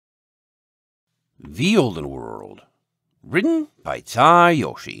The Olden World, written by Czar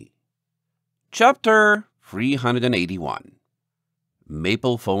Yoshi. Chapter 381.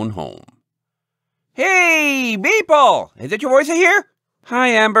 Maple Phone Home. Hey, Maple! Is that your voice I hear? Hi,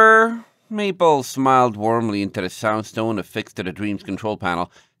 Amber. Maple smiled warmly into the soundstone affixed to the Dream's control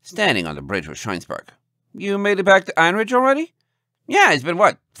panel, standing on the bridge with Shinespark. You made it back to Einridge already? Yeah, it's been,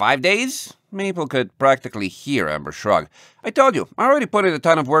 5 days? Maple could practically hear Amber shrug. I told you, I already put in a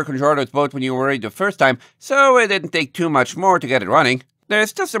ton of work on Jordo's boat when you were worried the first time, so it didn't take too much more to get it running. There's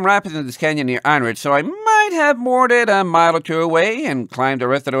still some rapids in this canyon near Einridge, so I might have moored it a mile or two away and climbed the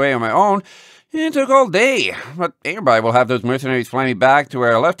rest of the way on my own. It took all day, but everybody will have those mercenaries fly me back to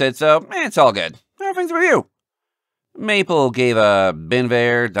where I left it, so it's all good. How are things with you? Maple gave a been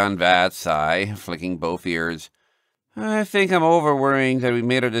there, done that sigh, flicking both ears. I think I'm over worrying that we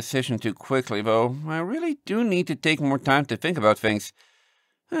made our decision too quickly, though. I really do need to take more time to think about things.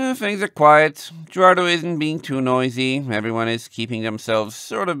 Things are quiet. Gerardo isn't being too noisy. Everyone is keeping themselves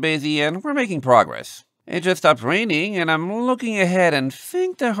sort of busy, and we're making progress. It just stopped raining, and I'm looking ahead and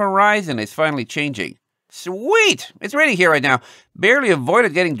think the horizon is finally changing. Sweet! It's raining here right now. Barely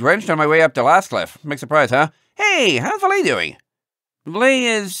avoided getting drenched on my way up to Last Cliff. Big surprise, huh? Hey, how's Valet doing? Valet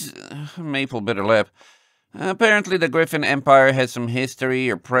is... Maple bit her lip. Apparently the Griffin Empire has some history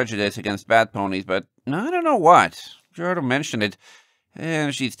or prejudice against bad ponies, but I don't know what. Gerardo mentioned it,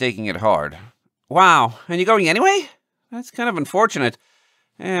 and she's taking it hard. Wow, and you going anyway? That's kind of unfortunate.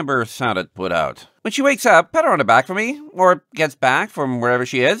 Amber sounded put out. When she wakes up, pat her on the back for me, or gets back from wherever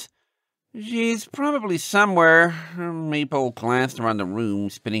she is. She's probably somewhere. Maple glanced around the room,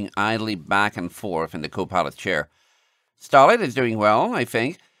 spinning idly back and forth in the co-pilot's chair. Starlight is doing well, I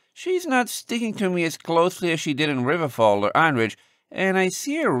think. She's not sticking to me as closely as she did in Riverfall or Einridge, and I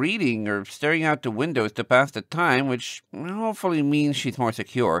see her reading or staring out the windows to pass the time, which hopefully means she's more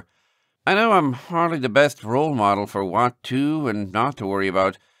secure. I know I'm hardly the best role model for what to and not to worry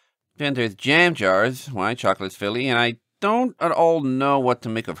about. Then there's Jam Jars, White Chocolate's filly, and I don't at all know what to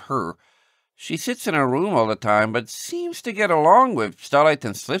make of her. She sits in her room all the time, but seems to get along with Starlight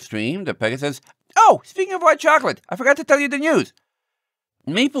and Slipstream, the Pegasus. Oh, speaking of White Chocolate, I forgot to tell you the news.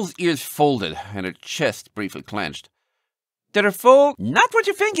 Maple's ears folded, and her chest briefly clenched. Did her full... Not what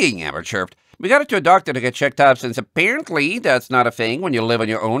you're thinking, Amber chirped. We got her to a doctor to get checked up, since apparently that's not a thing when you live on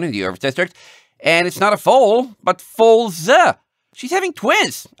your own in the Earth District. And it's not a foal, but foals. She's having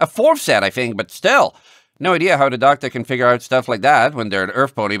twins. A fourth set, I think, but still. No idea how the doctor can figure out stuff like that when they're an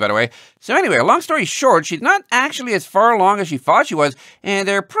Earth pony, by the way. So anyway, long story short, she's not actually as far along as she thought she was, and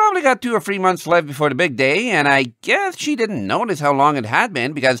they're probably got 2 or 3 months left before the big day, and I guess she didn't notice how long it had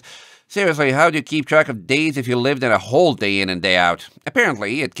been, because, seriously, how do you keep track of days if you lived in a whole day in and day out?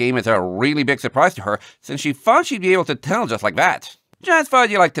 Apparently, it came as a really big surprise to her, since she thought she'd be able to tell just like that. Just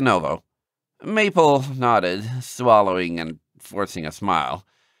thought you'd like to know, though. Maple nodded, swallowing and forcing a smile.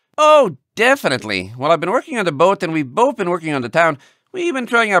 Oh, definitely. While I've been working on the boat and we've both been working on the town, we've been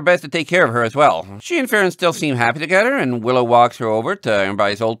trying our best to take care of her as well. She and Farron still seem happy together, and Willow walks her over to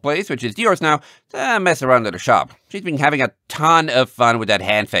everybody's old place, which is yours now, to mess around at her shop. She's been having a ton of fun with that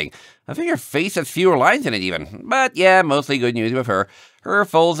hand thing. I think her face has fewer lines in it even. But yeah, mostly good news with her. Her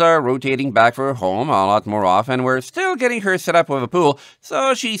foals are rotating back for her home a lot more often. We're still getting her set up with a pool,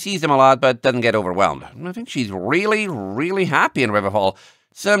 so she sees them a lot but doesn't get overwhelmed. I think she's really, really happy in Riverfall.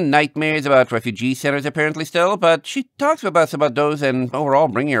 Some nightmares about refugee centers apparently still, but she talks with us about those, and overall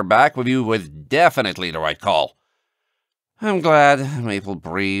bringing her back with you was definitely the right call. I'm glad, Maple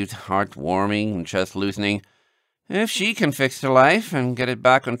breathed, heart warming and chest loosening. If she can fix her life and get it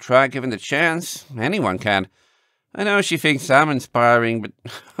back on track given the chance, anyone can. I know she thinks I'm inspiring,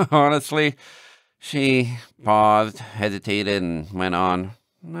 but honestly, she paused, hesitated, and went on.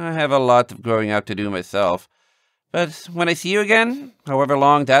 I have a lot of growing out to do myself. But when I see you again, however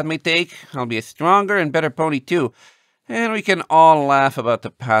long that may take, I'll be a stronger and better pony too, and we can all laugh about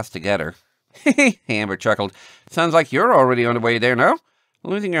the past together. Hehe, Amber chuckled. Sounds like you're already on the way there now.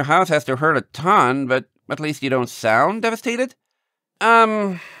 Losing your house has to hurt a ton, but at least you don't sound devastated?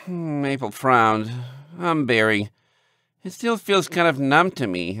 Maple frowned. I'm bearing. It still feels kind of numb to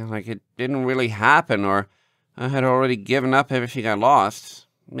me, like it didn't really happen, or I had already given up everything I lost.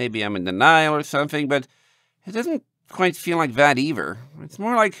 Maybe I'm in denial or something, but it doesn't quite feel like that either. It's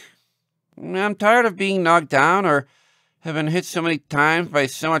more like I'm tired of being knocked down or have been hit so many times by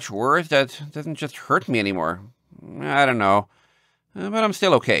so much worse that it doesn't just hurt me anymore. I don't know, but I'm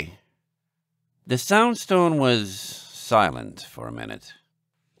still okay. The Soundstone was silent for a minute.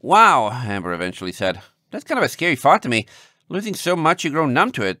 Wow, Amber eventually said. That's kind of a scary thought to me, losing so much you grow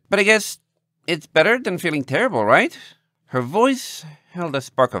numb to it. But I guess it's better than feeling terrible, right? Her voice held a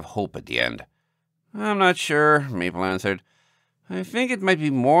spark of hope at the end. I'm not sure, Maple answered. I think it might be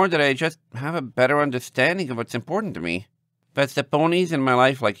more that I just have a better understanding of what's important to me. But it's the ponies in my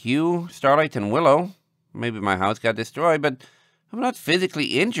life like you, Starlight, and Willow. Maybe my house got destroyed, but I'm not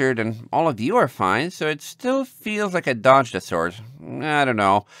physically injured and all of you are fine, so it still feels like I dodged a sort. I don't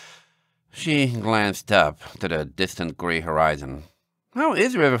know. She glanced up to the distant gray horizon. How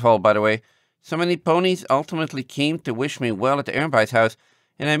is Riverfall, by the way? So many ponies ultimately came to wish me well at the Ehrenbei's house,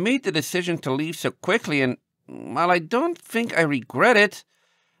 and I made the decision to leave so quickly, and while I don't think I regret it...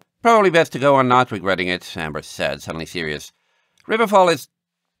 Probably best to go on not regretting it, Amber said, suddenly serious. Riverfall is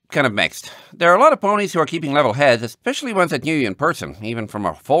kind of mixed. There are a lot of ponies who are keeping level heads, especially ones that knew you in person, even from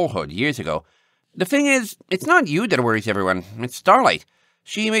our foalhood years ago. The thing is, it's not you that worries everyone, it's Starlight.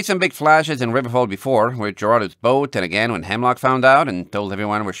 She made some big flashes in Riverfall before, with Gerardo's boat, and again when Hemlock found out and told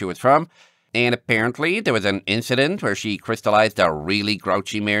everyone where she was from. And apparently there was an incident where she crystallized a really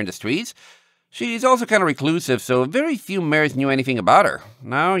grouchy mare in the streets. She's also kind of reclusive, so very few mares knew anything about her.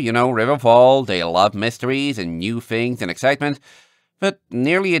 Now, you know, Riverfall, they love mysteries and new things and excitement. But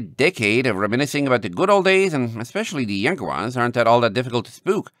nearly a decade of reminiscing about the good old days, and especially the younger ones, aren't all that difficult to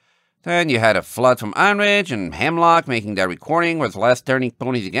spook. Then you had a flood from Ironridge, and Hemlock making that recording was less turning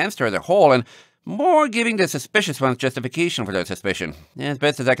ponies against her as a whole, and more giving the suspicious ones justification for their suspicion. As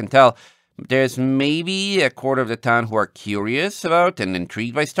best as I can tell, there's maybe a quarter of the town who are curious about and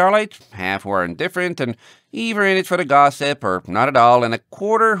intrigued by Starlight, half who are indifferent and either in it for the gossip or not at all, and a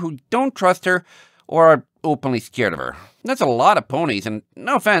quarter who don't trust her or are openly scared of her. That's a lot of ponies, and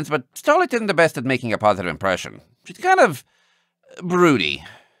no offense, but Starlight isn't the best at making a positive impression. She's kind of broody.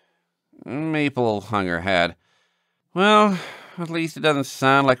 Maple hung her head. Well, at least it doesn't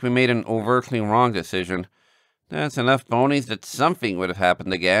sound like we made an overtly wrong decision. That's enough ponies that something would have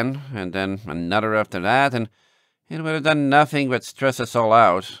happened again, and then another after that, and it would have done nothing but stress us all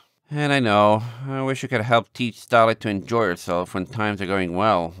out. And I know, I wish I could help teach Starlight to enjoy herself when times are going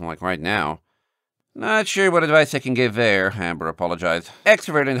well, like right now. Not sure what advice I can give there, Amber apologized.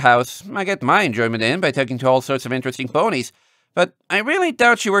 Extrovert in the house, I get my enjoyment in by talking to all sorts of interesting ponies, but I really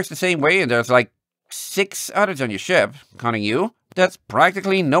doubt she works the same way, and there's like 6 others on your ship, counting you. That's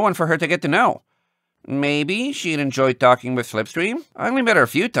practically no one for her to get to know. Maybe she'd enjoy talking with Slipstream. I only met her a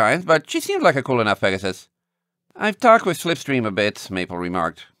few times, but she seemed like a cool enough Pegasus. I've talked with Slipstream a bit, Maple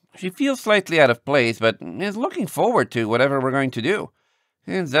remarked. She feels slightly out of place, but is looking forward to whatever we're going to do.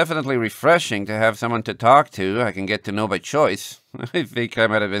 It's definitely refreshing to have someone to talk to I can get to know by choice. I think I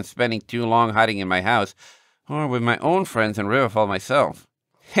might have been spending too long hiding in my house, or with my own friends in Riverfall myself.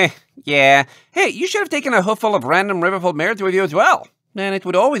 Heh, yeah. Hey, you should have taken a hoofful of random Riverfall mares with you as well. Then it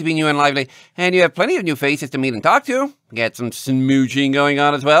would always be new and lively, and you have plenty of new faces to meet and talk to. Get some smooching going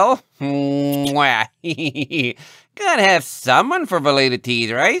on as well. Mwah. Gotta have someone for belated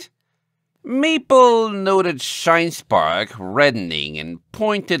tease, right? Maple noted Shinespark reddening and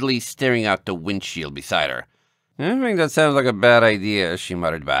pointedly staring out the windshield beside her. I think that sounds like a bad idea, she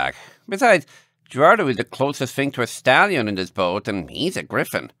muttered back. Besides, Gerardo is the closest thing to a stallion in this boat, and he's a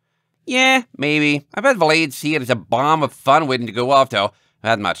griffin. Yeah, maybe. I bet Vlade'd see it as a bomb of fun waiting to go off, though.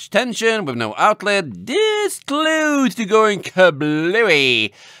 Had much tension, with no outlet, this close to going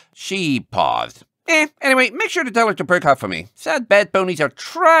kablooey. She paused. Anyway, make sure to tell her to perk up for me. Sad bad ponies are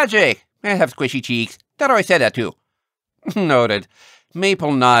tragic. I have squishy cheeks. Thought I said that, too. Noted.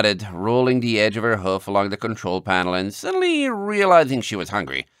 Maple nodded, rolling the edge of her hoof along the control panel and suddenly realizing she was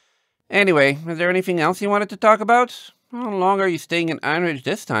hungry. Anyway, is there anything else you wanted to talk about? How long are you staying in Ironridge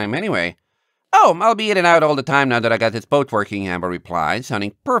this time, anyway? Oh, I'll be in and out all the time now that I got this boat working, Amber replied,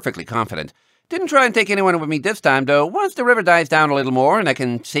 sounding perfectly confident. Didn't try and take anyone with me this time, though. Once the river dies down a little more and I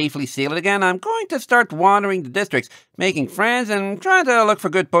can safely sail it again, I'm going to start wandering the districts, making friends, and trying to look for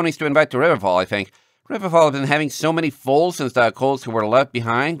good ponies to invite to Riverfall, I think. Riverfall has been having so many foals since the colts who were left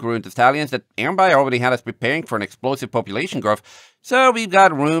behind grew into stallions that Ehrenbei already had us preparing for an explosive population growth, so we've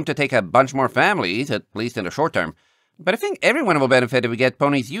got room to take a bunch more families, at least in the short term. But I think everyone will benefit if we get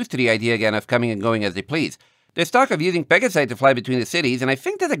ponies used to the idea again of coming and going as they please. There's talk of using Pegasus to fly between the cities, and I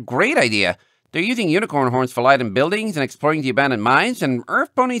think that's a great idea. They're using unicorn horns for light in buildings and exploring the abandoned mines, and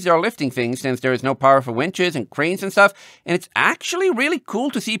earth ponies are lifting things since there is no power for winches and cranes and stuff, and it's actually really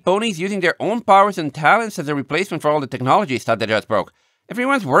cool to see ponies using their own powers and talents as a replacement for all the technology stuff that just broke.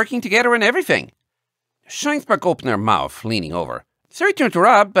 Everyone's working together and everything. Shinespark opened her mouth, leaning over. Sorry to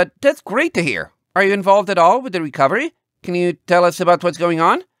interrupt, but that's great to hear. Are you involved at all with the recovery? Can you tell us about what's going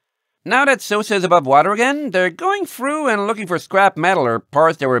on? Now that Sosa is above water again, they're going through and looking for scrap metal or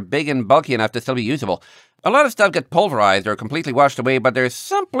parts that were big and bulky enough to still be usable. A lot of stuff got pulverized or completely washed away, but there's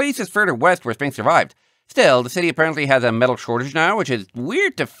some places further west where things survived. Still, the city apparently has a metal shortage now, which is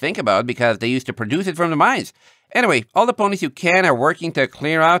weird to think about because they used to produce it from the mines. Anyway, all the ponies who can are working to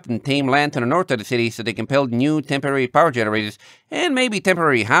clear out and tame land to the north of the city so they can build new temporary power generators and maybe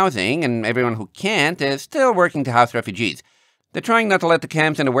temporary housing, and everyone who can't is still working to house refugees. They're trying not to let the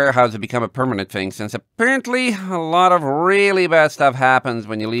camps and the warehouses become a permanent thing, since apparently a lot of really bad stuff happens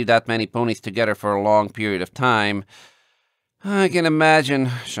when you leave that many ponies together for a long period of time. I can imagine,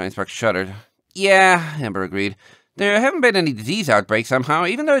 Shinespark shuddered. Yeah, Amber agreed. There haven't been any disease outbreaks somehow,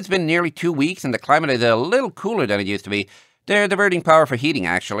 even though it's been nearly 2 weeks and the climate is a little cooler than it used to be. They're diverting power for heating,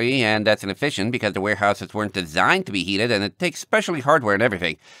 actually, and that's inefficient because the warehouses weren't designed to be heated, and it takes specially hardware and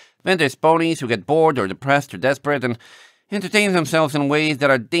everything. Then there's ponies who get bored or depressed or desperate and entertain themselves in ways that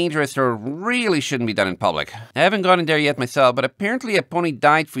are dangerous or really shouldn't be done in public. I haven't gone in there yet myself, but apparently a pony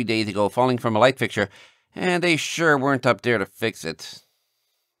died 3 days ago falling from a light fixture, and they sure weren't up there to fix it.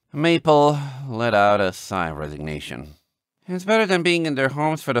 Maple let out a sigh of resignation. It's better than being in their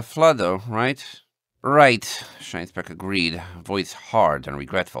homes for the flood, though, right? Right, Shinespark agreed, voice hard and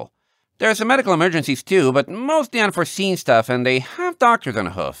regretful. There are some medical emergencies, too, but mostly unforeseen stuff, and they have doctors on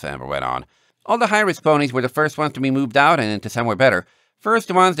the hoof, Amber went on. All the high-risk ponies were the first ones to be moved out and into somewhere better. First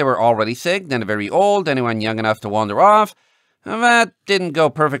the ones that were already sick, then the very old, anyone young enough to wander off. That didn't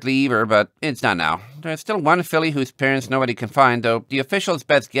go perfectly either, but it's done now. There's still one filly whose parents nobody can find, though the official's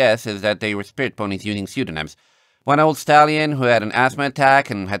best guess is that they were spirit ponies using pseudonyms. One old stallion who had an asthma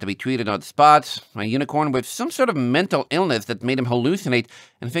attack and had to be treated on the spot. A unicorn with some sort of mental illness that made him hallucinate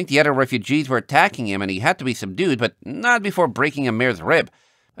and think the other refugees were attacking him and he had to be subdued, but not before breaking a mare's rib.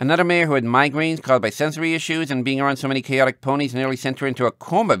 Another mare who had migraines caused by sensory issues and being around so many chaotic ponies nearly sent her into a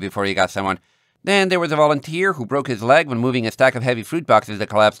coma before he got someone. Then there was a volunteer who broke his leg when moving a stack of heavy fruit boxes that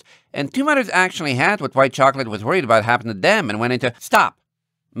collapsed, and two mothers actually had what White Chocolate was worried about happened to them and went into— Stop!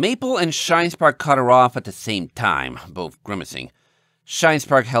 Maple and Shinespark cut her off at the same time, both grimacing.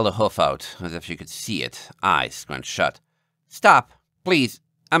 Shinespark held a hoof out, as if she could see it, eyes scrunched shut. Stop, please.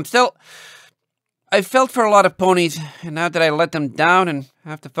 I've felt for a lot of ponies, and now that I let them down and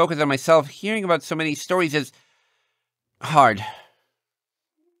have to focus on myself, hearing about so many stories is hard.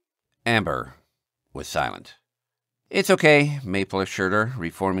 Amber was silent. It's okay, Maple assured her,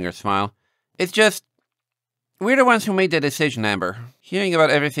 reforming her smile. It's just, we're the ones who made the decision, Amber. Hearing about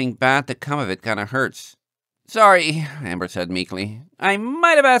everything bad that come of it kinda hurts. Sorry, Amber said meekly. I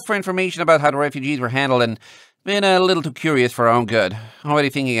might have asked for information about how the refugees were handled and been a little too curious for our own good. Already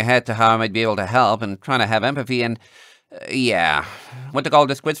thinking ahead to how I might be able to help and trying to have empathy and... yeah. Want to call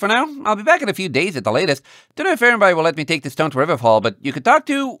this quits for now? I'll be back in a few days at the latest. Don't know if everybody will let me take the stone to Riverfall, but you could talk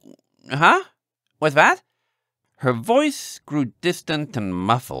to... Huh? What's that? Her voice grew distant and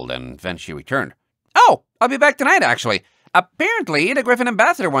muffled, and then she returned. Oh, I'll be back tonight, actually. Apparently, the Griffin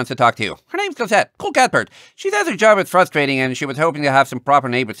Ambassador wants to talk to you. Her name's Cosette. Cool catbird. She says her job is frustrating, and she was hoping to have some proper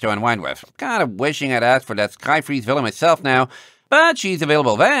neighbors to unwind with. Kind of wishing I'd asked for that Skyfreeze villa myself now. But she's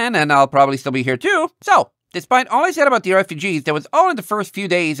available then, and I'll probably still be here too. So, despite all I said about the refugees, that was all in the first few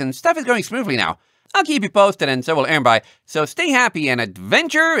days, and stuff is going smoothly now. I'll keep you posted, and so will Aaronby. So stay happy and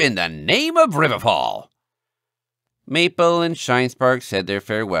adventure in the name of Riverfall. Maple and Shinespark said their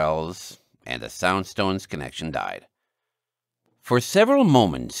farewells, and the Soundstone's connection died. For several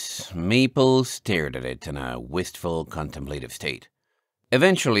moments, Maple stared at it in a wistful, contemplative state.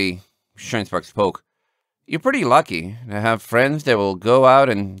 Eventually, Shinespark spoke. You're pretty lucky to have friends that will go out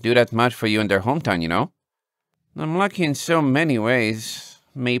and do that much for you in their hometown, you know? I'm lucky in so many ways.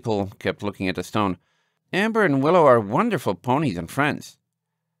 Maple kept looking at the stone. Amber and Willow are wonderful ponies and friends.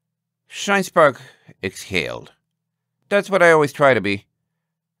 Shinespark exhaled. That's what I always try to be.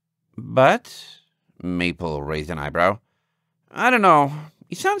 But... Maple raised an eyebrow. I don't know.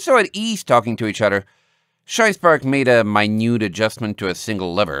 You sound so at ease talking to each other. Shinespark made a minute adjustment to a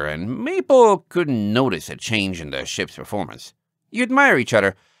single lever, and Maple couldn't notice a change in the ship's performance. You admire each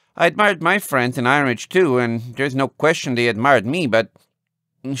other. I admired my friends in Ironridge too, and there's no question they admired me, but...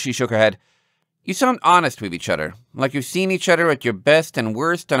 She shook her head. You sound honest with each other, like you've seen each other at your best and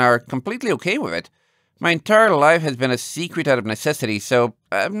worst and are completely okay with it. My entire life has been a secret out of necessity, so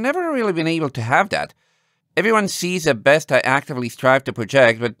I've never really been able to have that. Everyone sees the best I actively strive to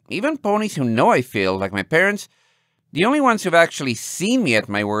project, but even ponies who know I feel, like my parents, the only ones who've actually seen me at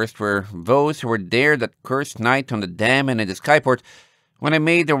my worst were those who were there that cursed night on the dam and in the skyport when I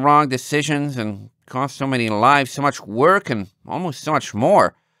made the wrong decisions and cost so many lives, so much work, and almost so much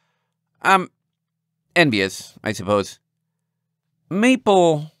more. I'm envious, I suppose.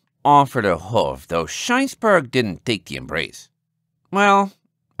 Maple offered a hoof, though Shinespark didn't take the embrace. Well,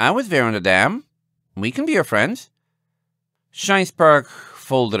 I was there on the dam. We can be your friends. Shinespark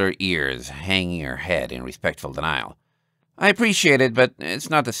folded her ears, hanging her head in respectful denial. I appreciate it, but it's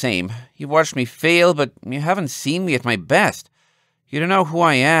not the same. You've watched me fail, but you haven't seen me at my best. You don't know who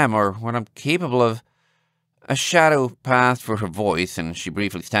I am or what I'm capable of. A shadow passed through her voice, and she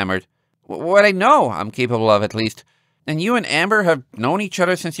briefly stammered. What I know I'm capable of, at least. And you and Amber have known each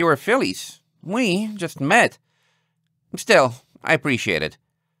other since you were fillies. We just met. Still, I appreciate it.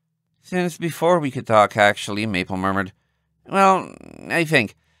 Since before we could talk, actually, Maple murmured. Well, I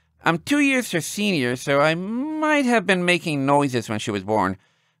think. I'm 2 years her senior, so I might have been making noises when she was born.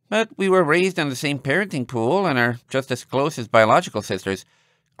 But we were raised in the same parenting pool and are just as close as biological sisters.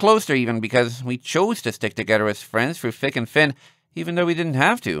 Closer even because we chose to stick together as friends through thick and thin, even though we didn't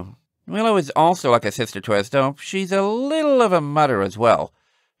have to. Willow is also like a sister to us, though she's a little of a mother as well.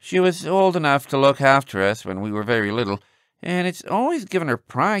 She was old enough to look after us when we were very little, and it's always given her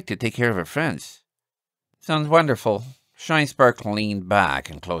pride to take care of her friends. Sounds wonderful. Shinespark leaned back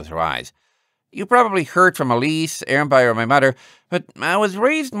and closed her eyes. You probably heard from Elise, Aaronby, or my mother, but I was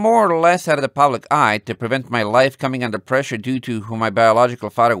raised more or less out of the public eye to prevent my life coming under pressure due to who my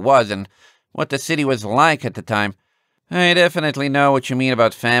biological father was and what the city was like at the time. I definitely know what you mean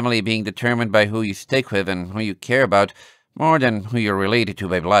about family being determined by who you stick with and who you care about, more than who you're related to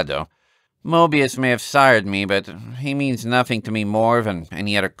by blood, though. Mobius may have sired me, but he means nothing to me more than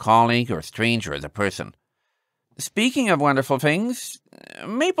any other colleague or stranger as a person. Speaking of wonderful things,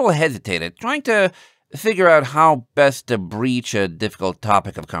 Maple hesitated, trying to figure out how best to breach a difficult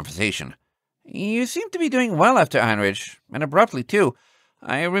topic of conversation. You seem to be doing well after Heinrich, and abruptly, too.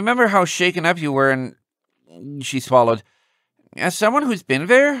 I remember how shaken up you were, and she swallowed. As someone who's been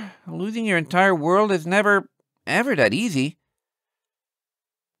there, losing your entire world is never, ever that easy.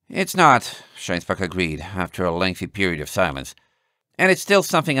 It's not, Shinespark agreed, after a lengthy period of silence. And it's still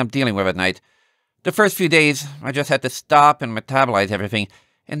something I'm dealing with at night. The first few days, I just had to stop and metabolize everything,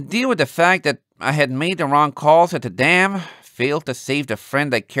 and deal with the fact that I had made the wrong calls at the dam, failed to save the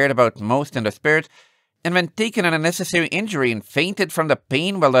friend I cared about most in the spirit, and then taken an unnecessary injury and fainted from the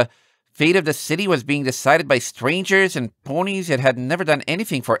pain while the fate of the city was being decided by strangers and ponies that had never done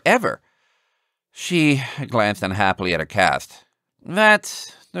anything forever. She glanced unhappily at her cast.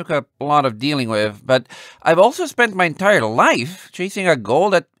 That took a lot of dealing with, but I've also spent my entire life chasing a goal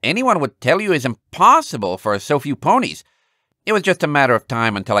that anyone would tell you is impossible for so few ponies. It was just a matter of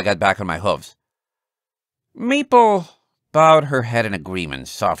time until I got back on my hooves. Maple bowed her head in agreement,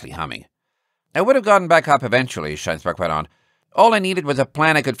 softly humming. I would have gotten back up eventually, Shinespark went on. All I needed was a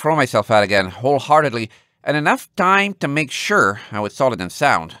plan I could throw myself at again, wholeheartedly, and enough time to make sure I was solid and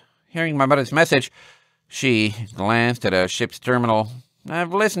sound. Hearing my mother's message, she glanced at a ship's terminal.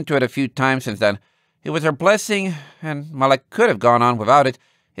 I've listened to it a few times since then. It was her blessing, and while I could have gone on without it,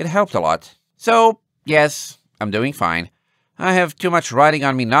 it helped a lot. So, yes, I'm doing fine. I have too much riding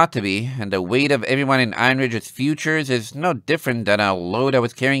on me not to be, and the weight of everyone in Einridge's futures is no different than a load I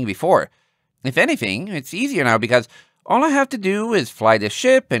was carrying before. If anything, it's easier now because all I have to do is fly the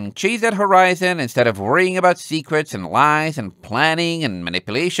ship and chase that horizon instead of worrying about secrets and lies and planning and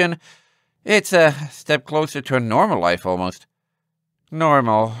manipulation. It's a step closer to a normal life, almost.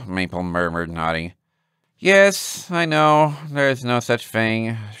 Normal, Maple murmured, nodding. Yes, I know, there's no such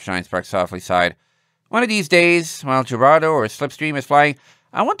thing, Shinespark softly sighed. One of these days, while Gerardo or Slipstream is flying,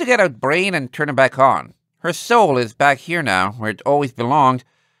 I want to get out Brain and turn him back on. Her soul is back here now, where it always belonged.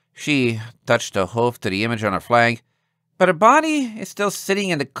 She touched a hoof to the image on her flag. But her body is still sitting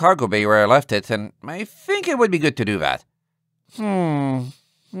in the cargo bay where I left it, and I think it would be good to do that.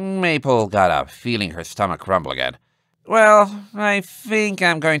 Maple got up, feeling her stomach rumble again. Well, I think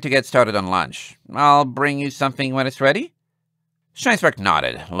I'm going to get started on lunch. I'll bring you something when it's ready. Shinespark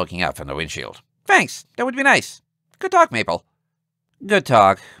nodded, looking out from the windshield. Thanks, that would be nice. Good talk, Maple. Good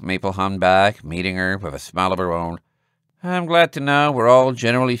talk, Maple hummed back, meeting her with a smile of her own. I'm glad to know we're all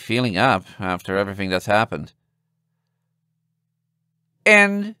generally feeling up after everything that's happened.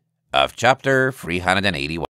 End of chapter 381.